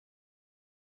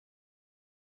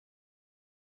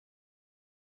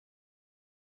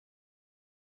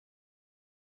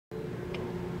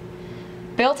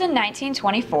Built in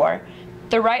 1924,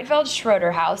 the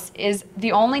Rietveld-Schroeder house is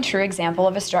the only true example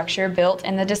of a structure built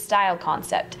in the de style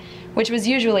concept, which was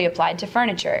usually applied to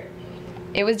furniture.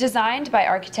 It was designed by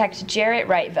architect Gerrit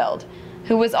Rietveld,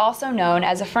 who was also known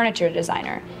as a furniture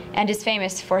designer and is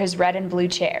famous for his red and blue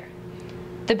chair.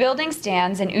 The building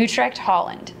stands in Utrecht,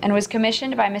 Holland, and was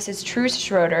commissioned by Mrs. Truus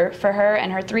Schroeder for her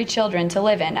and her 3 children to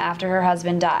live in after her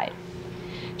husband died.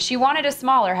 She wanted a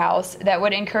smaller house that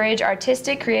would encourage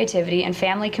artistic creativity and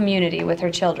family community with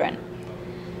her children.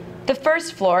 The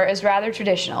first floor is rather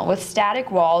traditional, with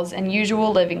static walls and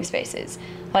usual living spaces,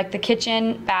 like the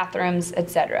kitchen, bathrooms,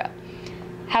 etc.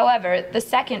 However, the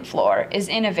second floor is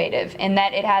innovative in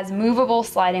that it has movable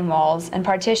sliding walls and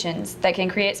partitions that can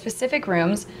create specific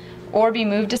rooms or be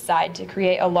moved aside to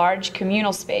create a large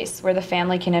communal space where the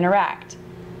family can interact.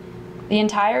 The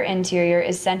entire interior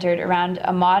is centered around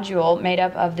a module made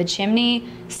up of the chimney,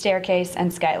 staircase,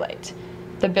 and skylight.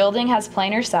 The building has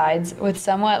planar sides with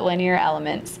somewhat linear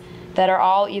elements that are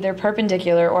all either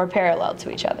perpendicular or parallel to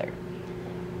each other.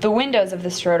 The windows of the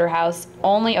Schroeder house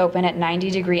only open at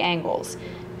 90-degree angles.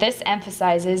 This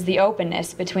emphasizes the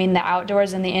openness between the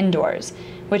outdoors and the indoors,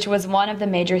 which was one of the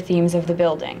major themes of the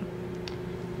building.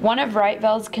 One of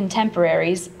Rietveld's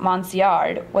contemporaries,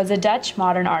 Monsiard, was a Dutch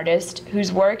modern artist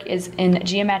whose work is in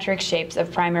geometric shapes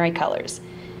of primary colors.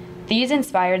 These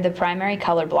inspired the primary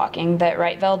color blocking that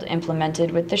Rietveld implemented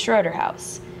with the Schroeder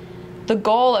house. The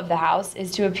goal of the house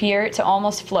is to appear to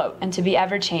almost float and to be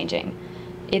ever-changing.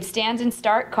 It stands in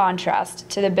stark contrast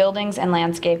to the buildings and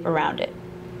landscape around it.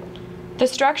 The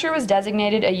structure was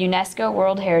designated a UNESCO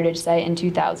World Heritage Site in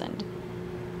 2000.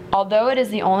 Although it is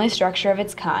the only structure of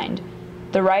its kind,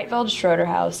 the Rietveld-Schroeder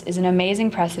house is an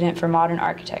amazing precedent for modern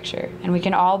architecture, and we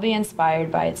can all be inspired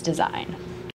by its design.